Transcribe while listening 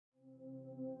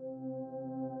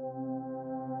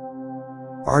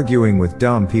Arguing with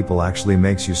dumb people actually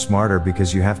makes you smarter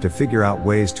because you have to figure out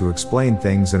ways to explain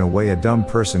things in a way a dumb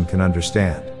person can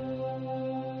understand.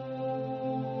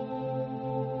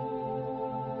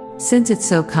 Since it's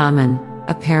so common,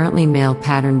 apparently male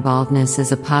pattern baldness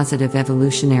is a positive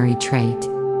evolutionary trait.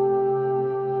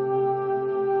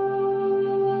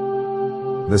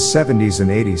 The 70s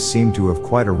and 80s seem to have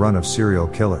quite a run of serial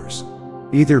killers.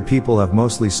 Either people have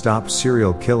mostly stopped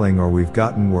serial killing or we've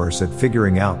gotten worse at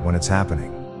figuring out when it's happening.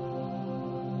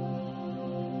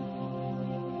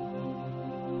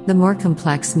 The more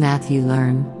complex math you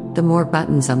learn, the more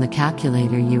buttons on the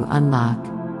calculator you unlock.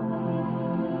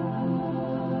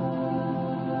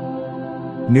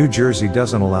 New Jersey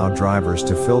doesn't allow drivers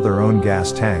to fill their own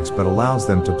gas tanks but allows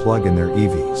them to plug in their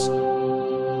EVs.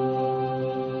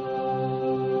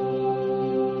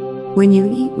 When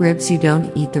you eat ribs, you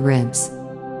don't eat the ribs.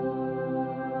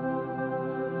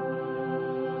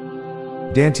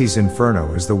 Dante's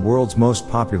Inferno is the world's most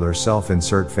popular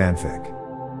self-insert fanfic.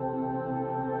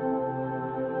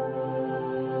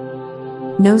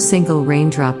 No single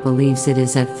raindrop believes it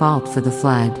is at fault for the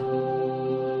flood.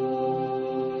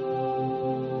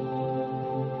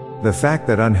 The fact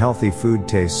that unhealthy food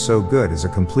tastes so good is a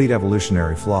complete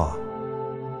evolutionary flaw.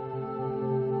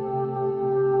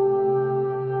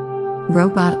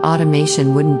 Robot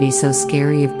automation wouldn't be so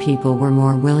scary if people were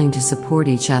more willing to support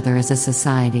each other as a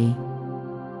society.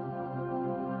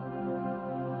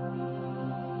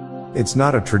 It's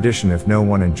not a tradition if no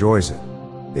one enjoys it.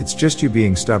 It's just you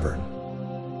being stubborn.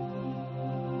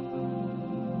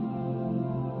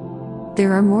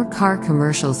 There are more car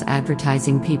commercials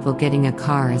advertising people getting a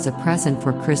car as a present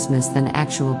for Christmas than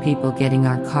actual people getting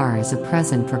our car as a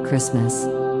present for Christmas.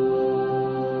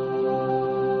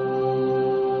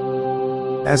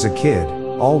 As a kid,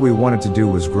 all we wanted to do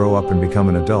was grow up and become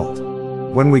an adult.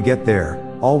 When we get there,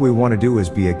 all we want to do is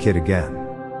be a kid again.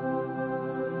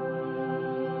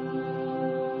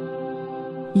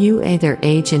 You either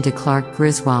age into Clark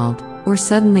Griswold, or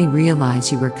suddenly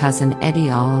realize you were Cousin Eddie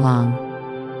all along.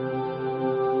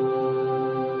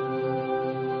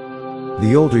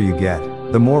 The older you get,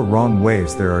 the more wrong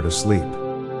ways there are to sleep.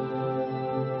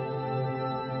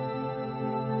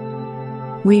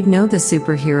 We know the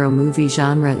superhero movie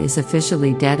genre is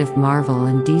officially dead if Marvel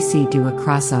and DC do a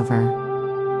crossover.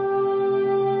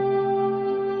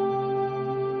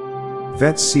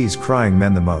 Vets sees crying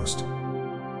men the most.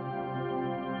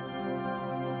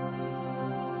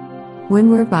 When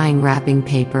we're buying wrapping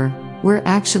paper, we're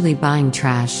actually buying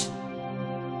trash.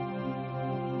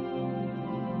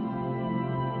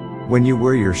 When you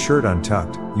wear your shirt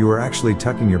untucked, you are actually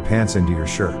tucking your pants into your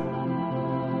shirt.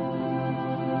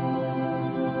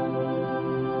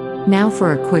 Now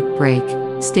for a quick break,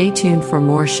 stay tuned for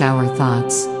more shower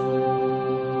thoughts.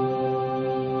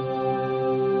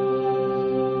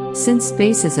 Since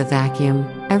space is a vacuum,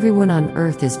 everyone on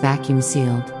Earth is vacuum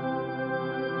sealed.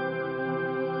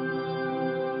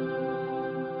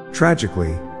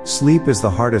 Tragically, sleep is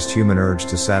the hardest human urge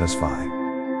to satisfy.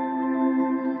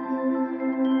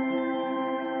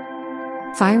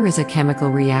 Fire is a chemical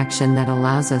reaction that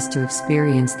allows us to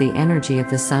experience the energy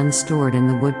of the sun stored in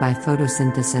the wood by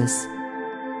photosynthesis.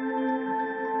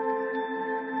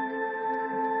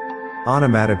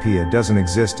 Onomatopoeia doesn't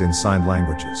exist in signed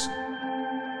languages.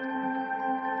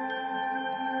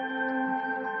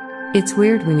 It's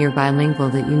weird when you're bilingual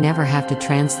that you never have to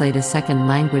translate a second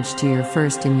language to your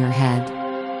first in your head.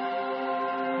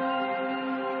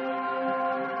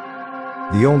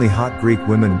 The only hot Greek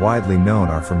women widely known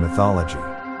are from mythology.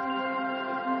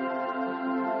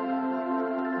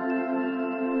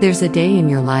 There's a day in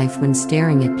your life when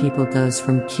staring at people goes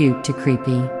from cute to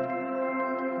creepy.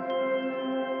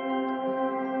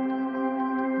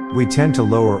 We tend to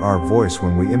lower our voice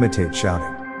when we imitate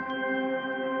shouting.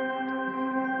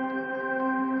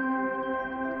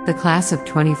 The class of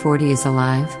 2040 is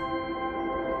alive.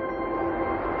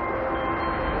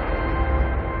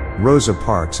 Rosa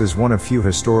Parks is one of few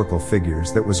historical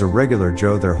figures that was a regular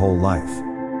Joe their whole life.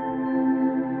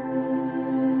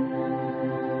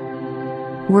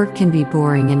 Work can be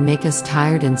boring and make us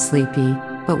tired and sleepy,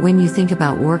 but when you think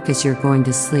about work as you're going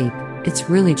to sleep, it's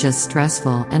really just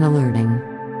stressful and alerting.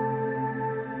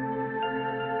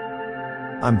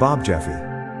 I'm Bob Jeffy.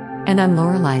 And I'm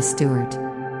Lorelei Stewart.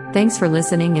 Thanks for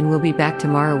listening, and we'll be back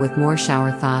tomorrow with more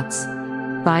shower thoughts.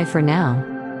 Bye for now.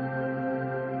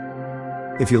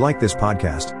 If you like this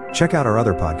podcast, check out our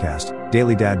other podcast,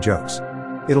 Daily Dad Jokes.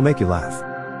 It'll make you laugh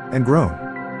and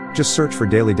groan. Just search for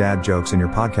Daily Dad Jokes in your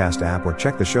podcast app or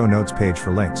check the show notes page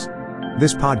for links.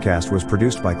 This podcast was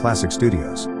produced by Classic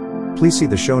Studios. Please see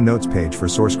the show notes page for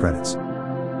source credits.